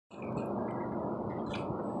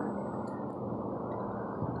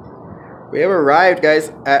We have arrived,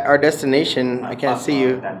 guys, at our destination. I can't see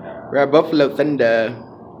you. We're at Buffalo Thunder.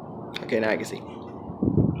 Okay, now I can see.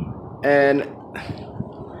 And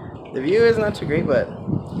the view is not too great, but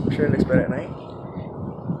I'm sure it looks better at night.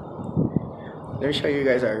 Let me show you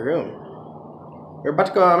guys our room. We're about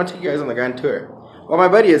to go. I'm gonna take you guys on the grand tour. Well, my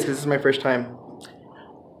buddy is, because this is my first time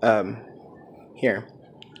here.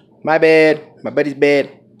 My bed, my buddy's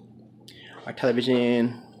bed, our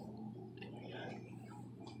television,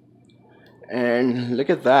 and look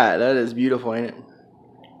at that. That is beautiful, ain't it?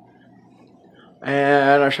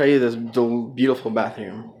 And I'll show you this beautiful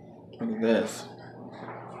bathroom. Look at this.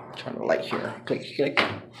 I'm trying to light here. Click, click.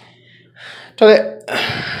 Toilet.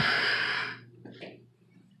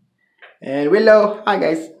 And Willow. Hi,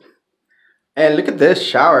 guys. And look at this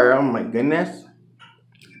shower. Oh my goodness.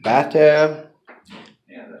 Bathtub.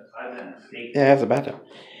 Yeah, it has a bathtub.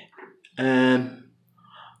 And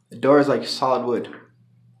the door is like solid wood.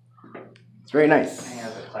 It's very nice.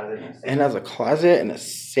 And it has a closet and a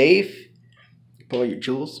safe. You put all your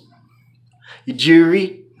jewels. Your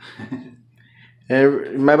jewelry.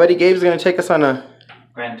 And my buddy Gabe's going to take us on a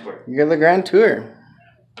grand tour. You get the grand tour.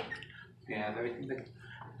 Yeah, everything.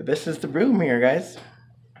 But this is the room here, guys.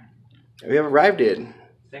 We have arrived in.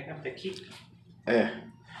 They have the key. Yeah.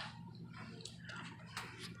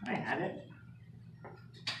 I had it.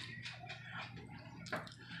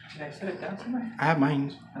 Did I set it down somewhere? I have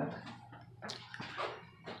mine. Let's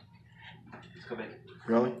go back.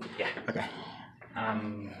 Really? Yeah. Okay. I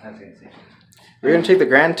was gonna say. We're gonna take the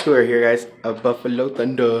grand tour here, guys, of Buffalo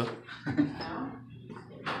Thunder.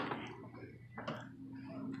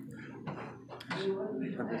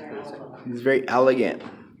 It's very elegant.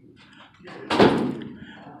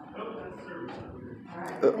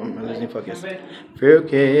 Oh, I'm losing focus.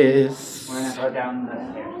 Focus. We're gonna go down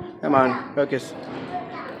the stairs. Come on, focus.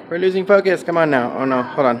 We're losing focus. Come on now. Oh no,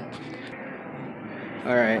 hold on.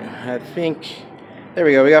 Alright, I think. There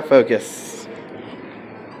we go, we got focus.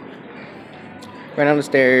 Right down the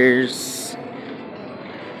stairs.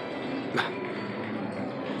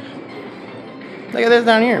 Look at this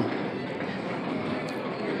down here.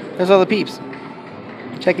 There's all the peeps.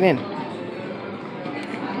 Checking in.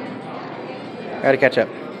 Gotta catch up.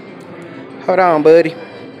 Hold on, buddy.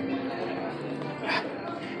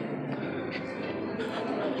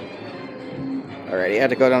 Alrighty, I had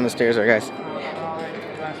to go down the stairs there, guys. You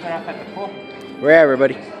wanna start off at the pool? Where at,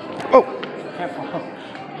 everybody? Oh! Careful.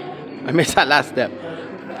 I missed that last step.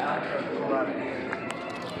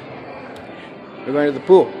 We're going to the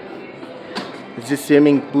pool. It's a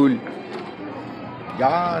swimming pool.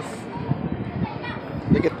 Yes.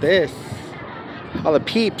 Look at this. All the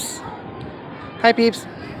peeps. Hi, peeps.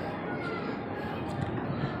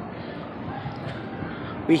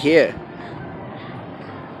 We here.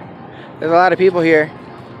 There's a lot of people here.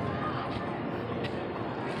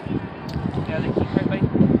 You have the key, right, buddy?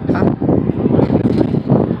 Huh?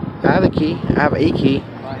 I have a key. I have a key.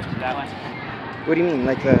 That one. What do you mean?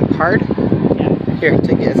 Like the card? Yeah. Here,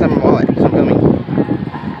 take it. It's on my wallet. I'm filming.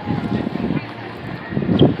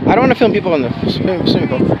 I don't want to film people in the swimming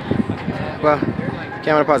pool. Well, okay, I'm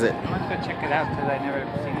gonna pause it. I'm gonna go check it out because I've never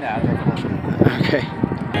seen that. Okay.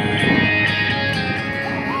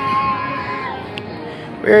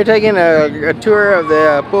 We're taking a tour of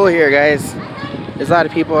the pool here, guys. There's a lot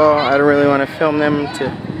of people. I don't really want to film them.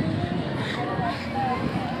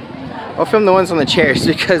 I'll film the ones on the chairs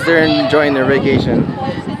because they're enjoying their vacation.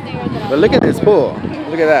 But look at this pool.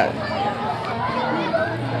 Look at that.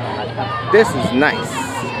 This is nice.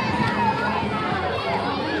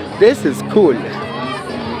 This is cool. It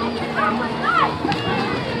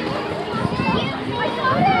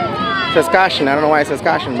says caution. I don't know why it says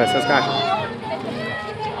caution, but it says caution.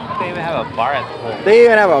 They even have a bar at the pool. They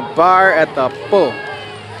even have a bar at the pool.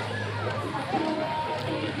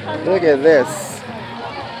 Look at this.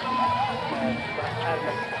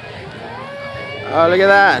 Oh, look at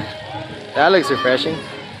that. That looks refreshing.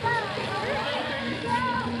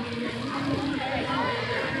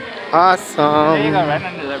 Awesome. There you go, right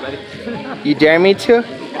under there, buddy. You dare me to?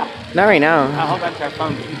 Yeah. Not right now. I'll hold on to our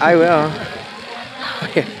phone. I will.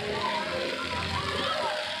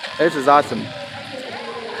 This is awesome.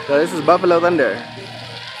 So this is Buffalo Thunder.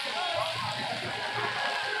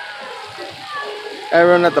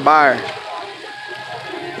 Everyone at the bar.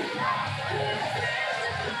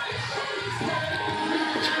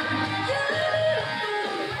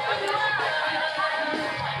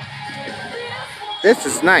 This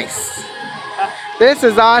is nice. This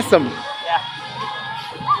is awesome. Yeah.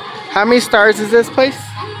 How many stars is this place?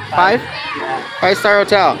 5? Yeah. 5-star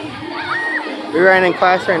hotel. We're riding in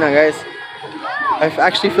class right now, guys. I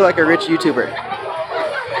actually feel like a rich YouTuber.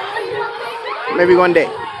 Maybe one day.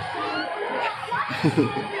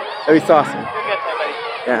 That'd be so awesome.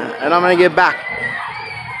 Yeah, and I'm gonna give back.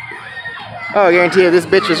 Oh, I guarantee if this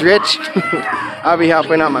bitch was rich, I'll be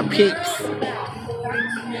helping out my peeps.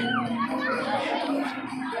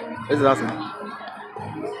 This is awesome.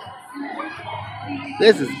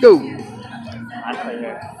 This is cool.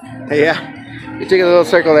 Hey, yeah. We took a little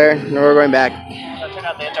circle there, and we're going back.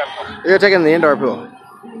 We're taking the indoor pool.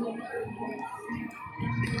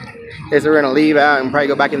 Okay, so we're gonna leave out and probably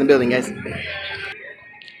go back in the building, guys. So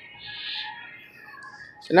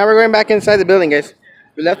now we're going back inside the building, guys.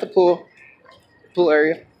 We left the pool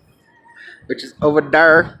area, which is over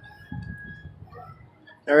there.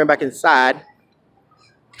 Now we're going back inside.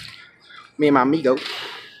 Me and my amigo.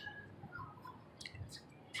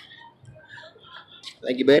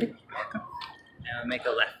 Thank you, buddy. Welcome. Now make a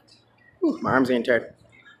left. Ooh, my arm's getting tired.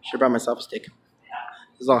 Should have brought myself a stick.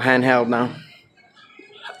 It's all handheld now.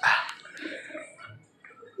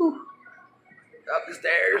 Up the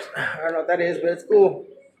stairs. I don't know what that is, but it's cool.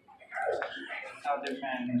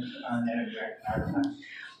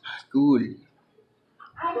 Cool.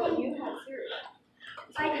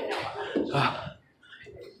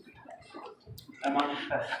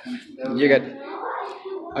 You're good.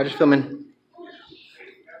 I'm just filming.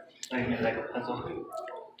 Like a puzzle.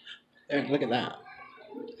 There, look at that.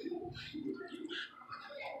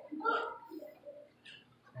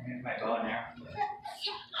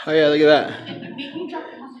 Oh yeah, look at that.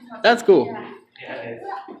 That's cool. Yeah, it is.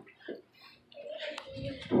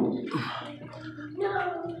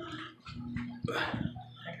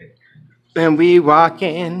 And we walk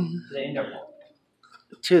in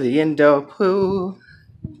to the indoor pool.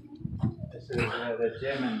 This is the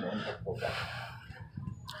gym and the indoor pool.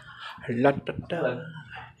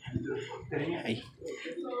 Hey.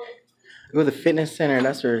 Go to the fitness center.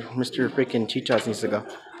 That's where Mr. freaking Chichas needs to go.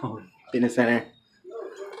 Fitness center.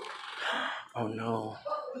 Oh no.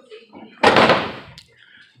 Look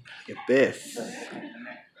at this.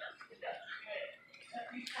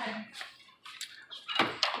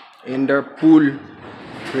 Indoor pool.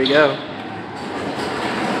 Here we go.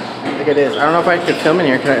 Look at this. I don't know if I could film in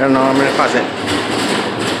here. I don't know. I'm gonna pause it.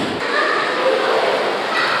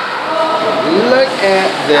 Look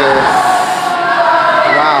at this.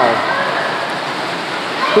 Wow.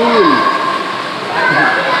 Cool.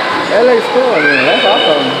 That looks cool. I mean, that's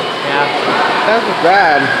awesome. Yeah. That's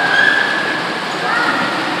rad.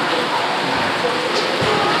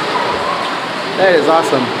 That is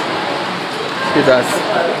awesome. Here's us.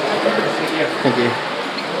 Thank you.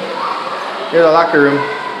 Here's the locker room.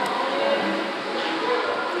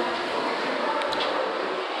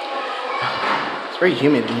 It's very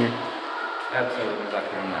humid in here. Absolutely,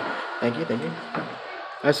 locker room now. Thank you, thank you.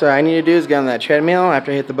 That's what I need to do is get on that treadmill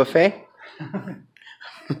after I hit the buffet.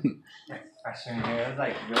 Fresh in here. It's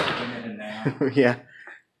like real humid in there. Yeah.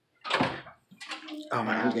 Oh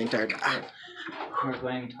man, I'm getting tired. Ah. We're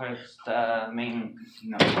going towards the main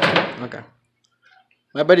casino. Okay.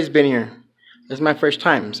 My buddy's been here. This is my first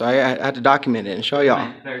time, so I had to document it and show y'all.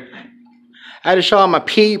 My third time. I had to show all my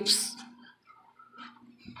peeps.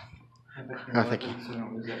 Oh, thank you.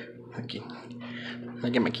 Thank you. I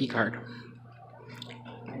get my key card.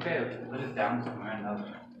 Okay, put it down somewhere and I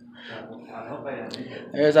hope I didn't leave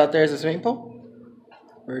it. There's out there is a swimming pool?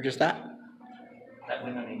 Or just that? That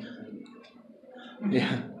window needs to be.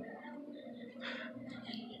 Yeah.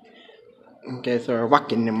 Okay, so we're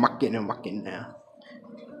walking and walking and walking now.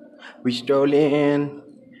 We stroll in,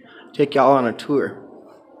 take y'all on a tour.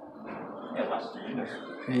 Yeah, watch the windows.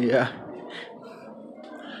 Yeah.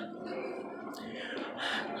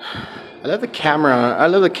 I love the camera. I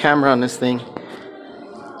love the camera on this thing.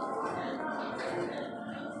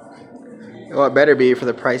 Well, it better be for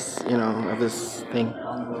the price, you know, of this thing. And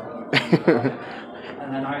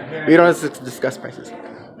then right here. We don't have to discuss prices.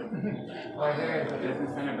 Right here is the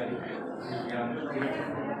business center, buddy.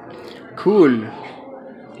 Cool.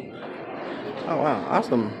 Oh wow,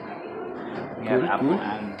 awesome. We have Cool, Apple cool.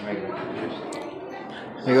 and regular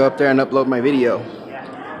computers. I go up there and upload my video.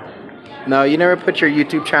 No, you never put your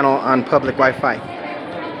YouTube channel on public Wi-Fi.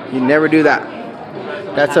 You never do that.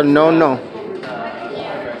 That's a no-no.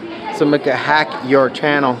 Someone could hack your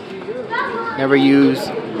channel. Never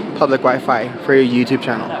use public Wi-Fi for your YouTube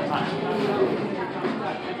channel.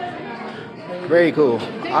 Very cool.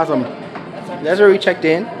 Awesome. That's where we checked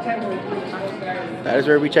in. That is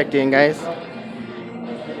where we checked in, guys.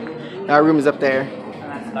 Our room is up there.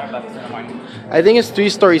 And that's Starbucks in the morning. I think it's 3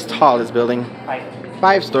 stories tall, this building. 5.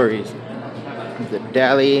 5 stories. The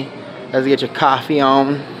deli. Let's get your coffee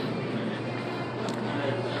on.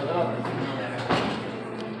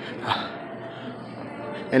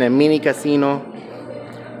 And a mini casino.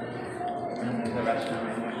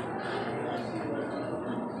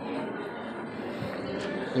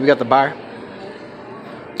 We got the bar.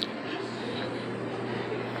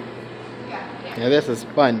 Yeah, this is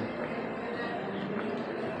fun.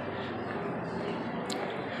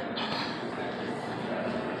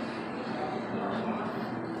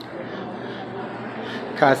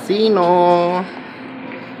 Casino.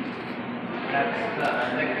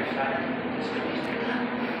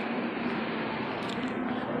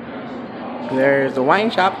 There's the wine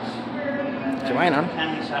shop. Get your wine on.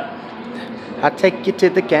 Candy shop. I'll take you to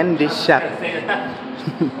the candy shop.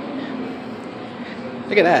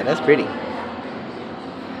 Look at that. That's pretty.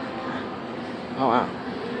 Oh, wow.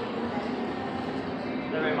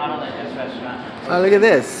 The remodel at this restaurant. Oh, look at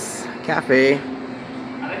this. Cafe. I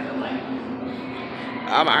like the light.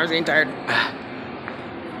 Oh, my arms ain't tired.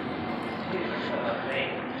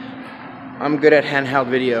 I'm good at handheld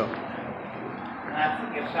video. That's a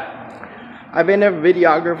gift shop. I've been a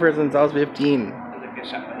videographer since I was 15. That's a gift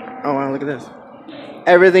shop, buddy. Oh wow, look at this.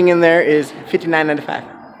 Everything in there is $59.95.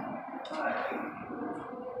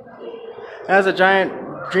 That's a giant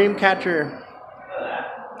dream catcher.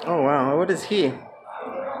 Oh wow, what is he?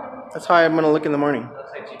 That's how I'm gonna look in the morning.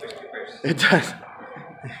 Looks like Jeepers Creepers. It does.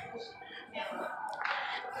 And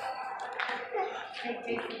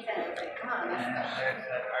there's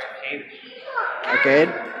an arcade. Arcade.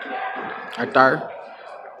 Altar.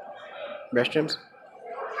 Restrooms.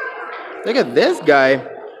 Look at this guy.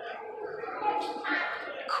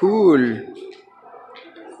 Cool.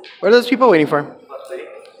 What are those people waiting for?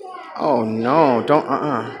 Oh no, don't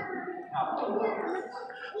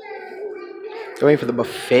They're waiting for the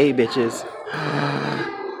buffet, bitches.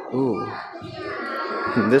 Ooh.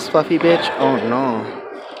 This fluffy bitch? Oh no.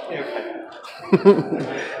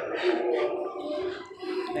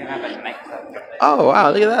 They have a nightclub. Oh wow,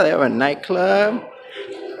 look at that. They have a nightclub.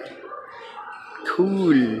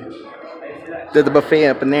 Cool. There's the buffet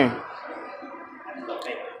up in there.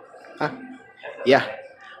 Huh? Yeah.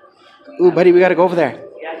 Ooh, buddy, we gotta go over there.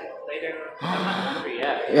 Yeah, later. I'm not hungry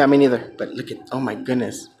yet. Yeah, me neither. But look at, oh my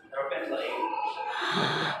goodness. They're open late.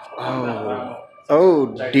 Oh. Oh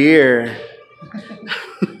dear.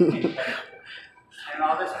 And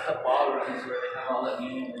all this is the ballrooms where they have all the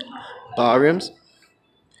meetings. Ballrooms?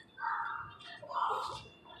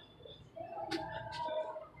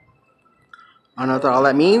 I don't know what all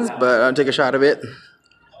that means, but I'll take a shot of it.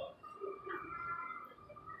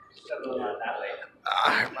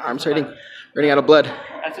 Ah, my arm's hurting. Running out of blood.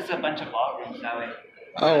 That's just a bunch of ballrooms that way.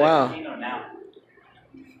 Oh wow. Casino now.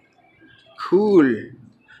 Cool.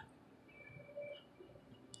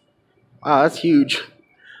 Wow, that's huge.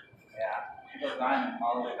 Yeah. It goes on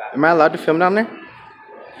all the way back. Am I allowed to film down there?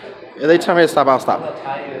 If they tell me to stop, I'll stop. They'll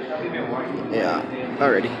tell you. They'll give you a warning. Yeah,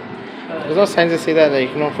 already. There's no signs that say that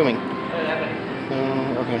like, no filming.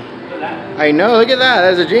 Okay. I know, look at that.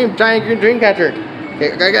 There's a giant dream catcher.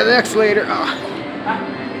 Okay, I got the escalator. Oh.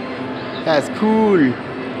 That's cool.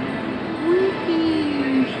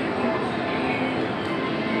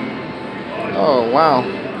 Oh wow.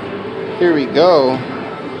 Here we go.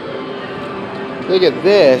 Look at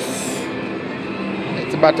this.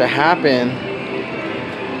 It's about to happen.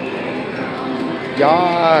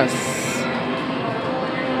 Yes.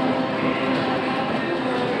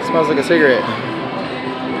 Smells like a cigarette.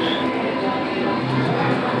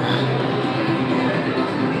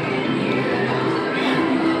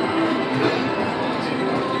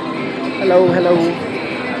 Hello, hello.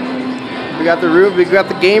 We got the room, we got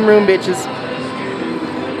the game room, bitches.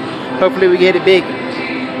 Hopefully we get it big.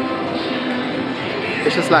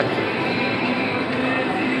 It's just like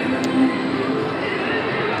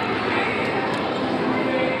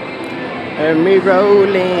and me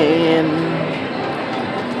rolling.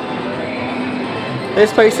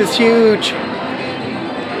 This place is huge.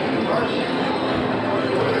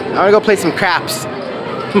 I wanna go play some craps.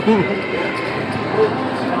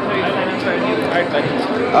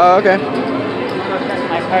 Oh, okay.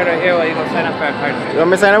 My card right here while you go sign up for a card. You want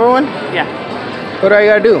me to sign up for one? Yeah. What do I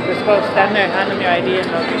gotta do? Just go stand there, hand them your ID, and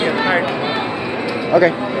they'll give you a card.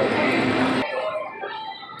 Okay.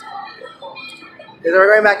 Okay, so we're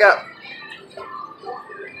going back up.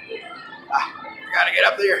 Gotta get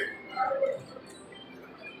up there.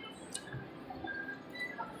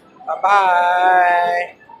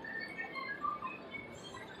 Bye-bye.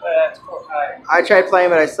 That's cool. Alright. I tried playing,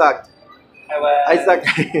 but I sucked. I sucked.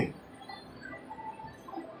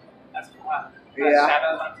 That's cool. Yeah.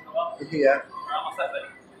 Shadows onto the wall. Yeah. We're almost up, buddy.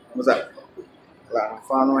 What's up?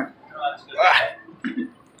 Following. Let's do it.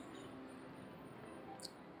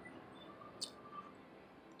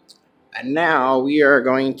 And now we are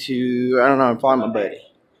going to, I don't know, I'm following my buddy.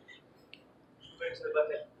 Where's the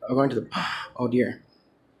buffet? I'm going to the, oh dear.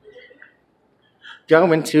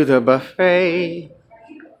 Going to the buffet.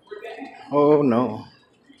 Oh no.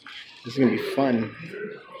 This is gonna be fun.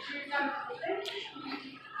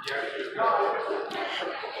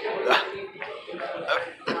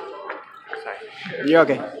 You're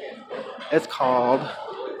okay. It's called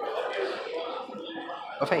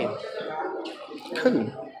buffet.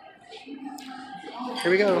 Cool.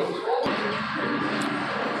 Here we go.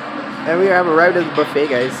 And we have arrived at the buffet,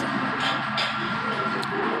 guys.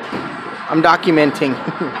 I'm documenting.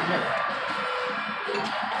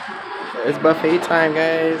 It's buffet time,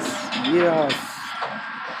 guys. Yes.